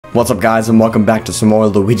What's up guys, and welcome back to some more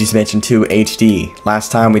Luigi's Mansion 2 HD.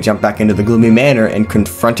 Last time we jumped back into the gloomy manor and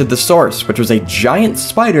confronted the source, which was a giant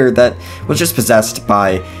spider that was just possessed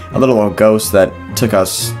by a little old ghost that took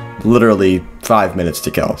us literally 5 minutes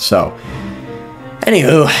to kill. So,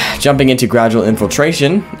 anywho, jumping into Gradual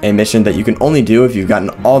Infiltration, a mission that you can only do if you've gotten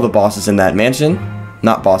all the bosses in that mansion.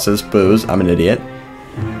 Not bosses, booze, I'm an idiot.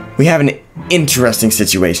 We have an interesting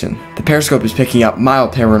situation. The periscope is picking up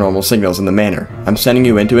mild paranormal signals in the manor. I'm sending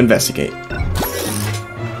you in to investigate.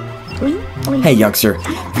 Hey youngster,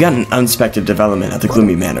 we got an unexpected development at the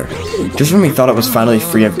gloomy manor. Just when we thought it was finally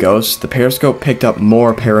free of ghosts, the periscope picked up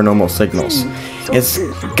more paranormal signals. It's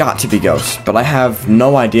got to be ghosts, but I have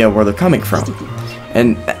no idea where they're coming from.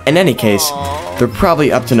 And in any case, they're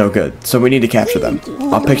probably up to no good, so we need to capture them.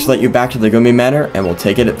 I'll pixelate you back to the gloomy manor and we'll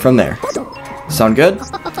take it from there. Sound good?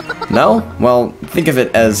 No? Well, think of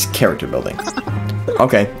it as character building.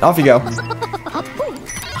 Okay, off you go.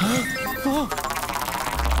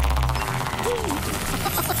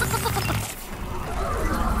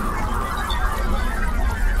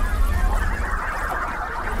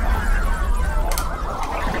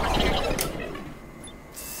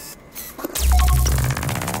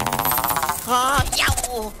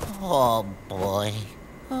 Oh boy.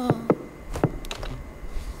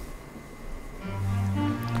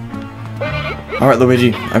 Alright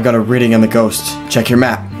Luigi, I've got a reading on the ghost. Check your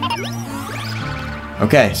map.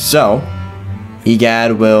 Okay, so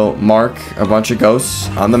EGAD will mark a bunch of ghosts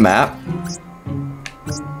on the map.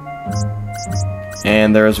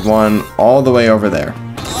 And there's one all the way over there.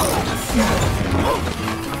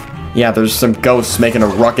 Yeah, there's some ghosts making a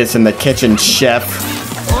ruckus in the kitchen, chef.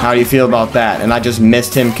 How do you feel about that? And I just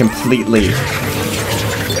missed him completely.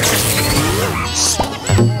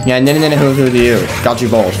 Yeah, who do you? Got you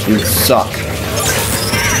both. You suck.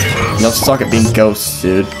 You don't suck at being ghosts,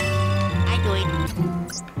 dude.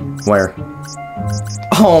 Where?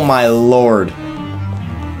 Oh my lord.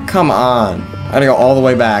 Come on. I gotta go all the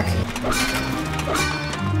way back.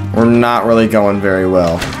 We're not really going very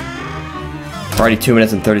well. We're already 2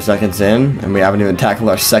 minutes and 30 seconds in, and we haven't even tackled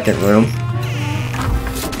our second room.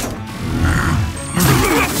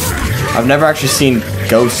 I've never actually seen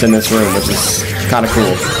ghosts in this room, which is kind of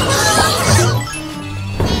cool.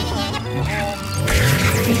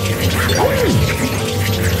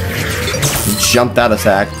 Jumped out of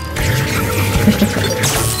sack.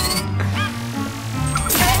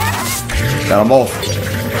 Got them both.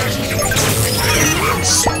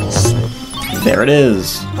 There it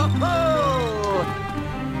is.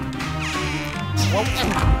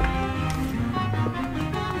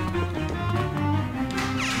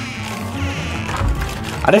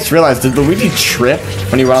 I just realized, did Luigi trip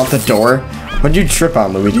when he went out the door? What did you trip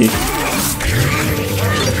on, Luigi?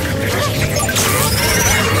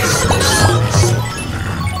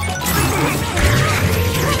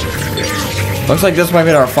 Looks like this might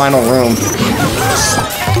be our final room.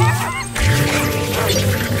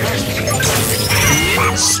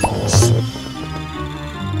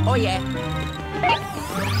 Oh yeah.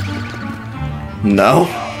 No?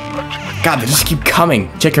 God, they just keep coming.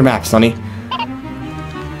 Check your map, Sonny.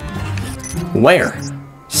 Where?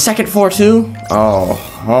 Second floor too? Oh,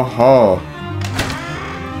 ho ho.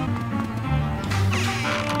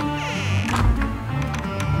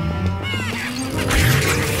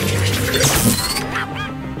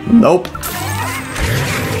 Nope.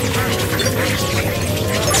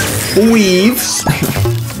 Weave.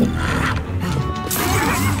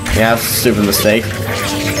 Yeah, that's a stupid mistake.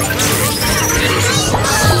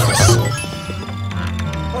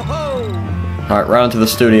 Alright, right into the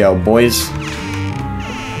studio, boys.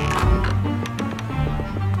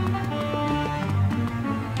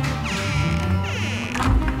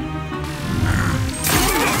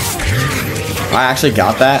 I actually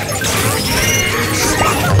got that.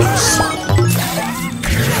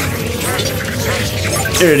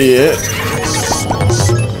 Idiot.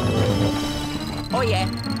 Oh yeah.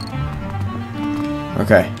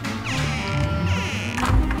 Okay.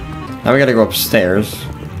 Now we gotta go upstairs,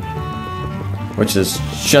 which is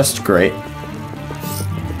just great.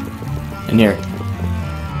 In here.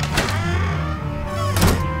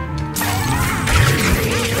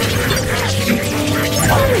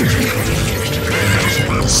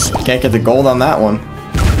 Can't get the gold on that one.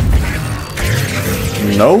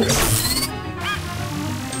 Nope.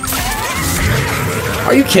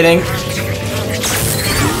 Are you kidding?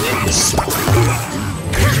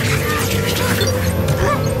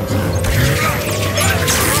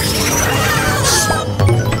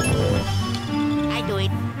 I do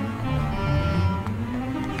it.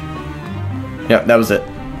 Yep, that was it.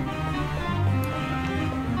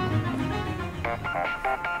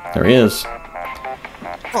 There he is.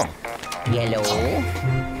 Yellow.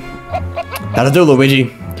 That'll do,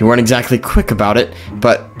 Luigi. You weren't exactly quick about it,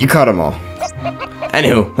 but you caught them all.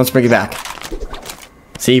 Anywho, let's bring it back.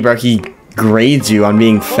 See, bro, he grades you on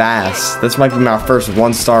being fast. This might be my first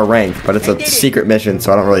 1-star rank, but it's a secret mission,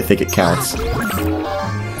 so I don't really think it counts.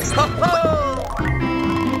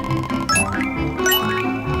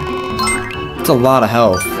 It's a lot of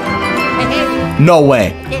health. No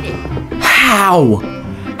way. How?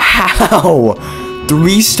 How?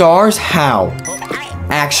 3 stars? How?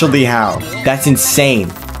 Actually, how? That's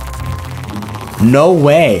insane. No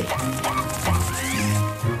way.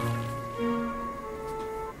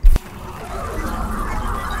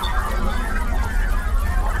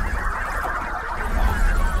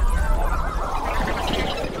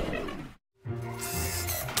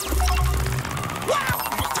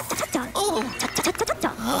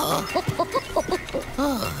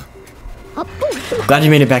 Glad you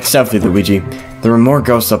made it back safely, Luigi. There were more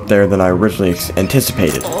ghosts up there than I originally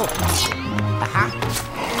anticipated.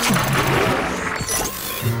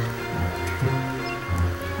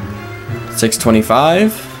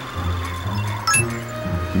 625.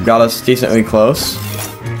 Got us decently close.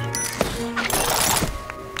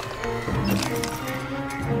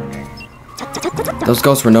 Those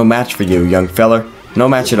ghosts were no match for you, young feller. No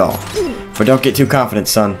match at all. But don't get too confident,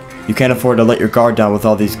 son. You can't afford to let your guard down with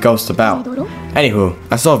all these ghosts about. Anywho,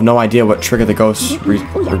 I still have no idea what triggered the ghost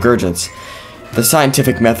regurgence. The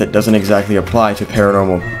scientific method doesn't exactly apply to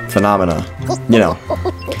paranormal phenomena. You know.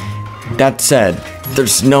 That said,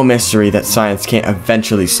 there's no mystery that science can't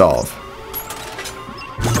eventually solve.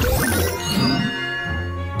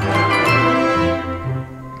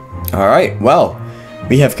 Alright, well,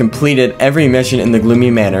 we have completed every mission in the Gloomy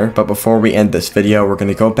Manor, but before we end this video, we're going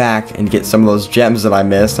to go back and get some of those gems that I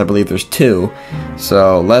missed. I believe there's 2,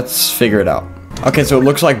 so let's figure it out. Okay, so it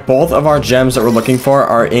looks like both of our gems that we're looking for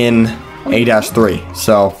are in A-3,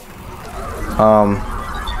 so,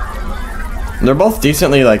 they're both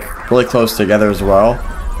decently, like, really close together as well.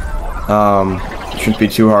 Shouldn't be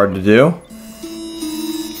too hard to do.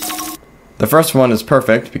 The first one is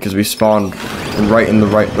perfect because we spawned right in the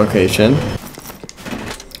right location.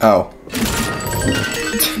 Oh.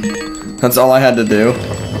 That's all I had to do.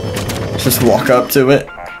 Just walk up to it.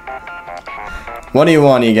 What do you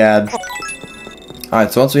want, egad?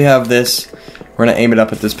 Alright, so once we have this, we're going to aim it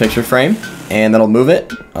up at this picture frame, and that'll move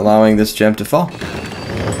it, allowing this gem to fall.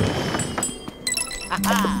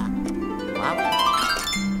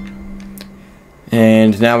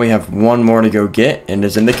 And now we have one more to go get, and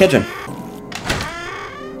it's in the kitchen.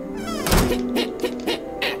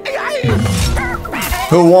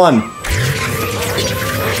 Who won?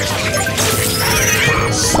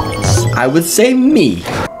 I would say me.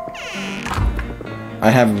 I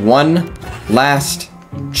have one last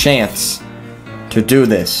chance to do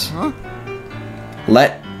this.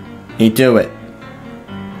 Let me do it.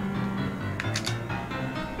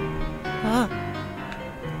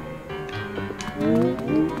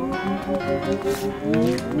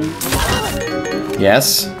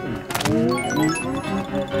 Yes. I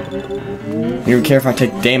don't even care if I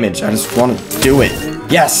take damage. I just want to do it.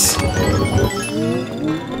 Yes!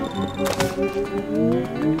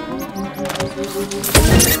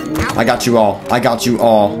 I got you all. I got you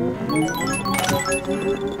all.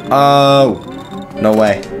 Oh. No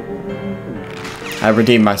way. I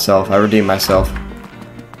redeemed myself. I redeemed myself.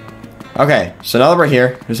 Okay, so now that we're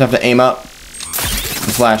here, we just have to aim up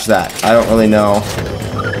and flash that. I don't really know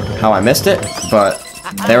how I missed it, but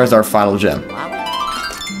there is our final gem.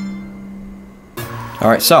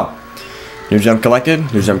 Alright, so, new gem collected,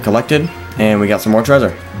 and we got some more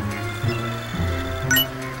treasure.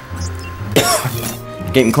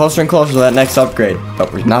 Getting closer and closer to that next upgrade,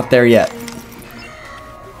 but we're not there yet.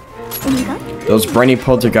 Those brainy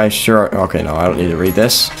poltergeists sure are... Okay, no, I don't need to read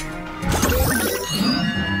this.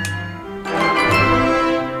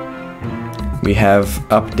 We have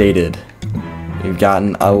updated. We've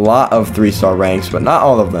gotten a lot of 3-star ranks, but not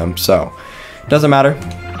all of them, so doesn't matter.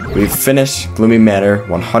 We've finished Gloomy Manor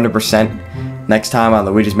 100%. Next time on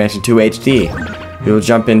Luigi's Mansion 2 HD, we will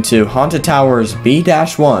jump into Haunted Towers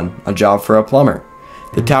B-1, a job for a plumber.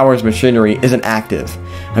 The tower's machinery isn't active.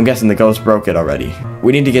 I'm guessing the ghost broke it already.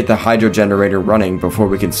 We need to get the hydro generator running before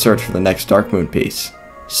we can search for the next Dark Moon piece.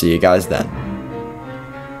 See you guys then.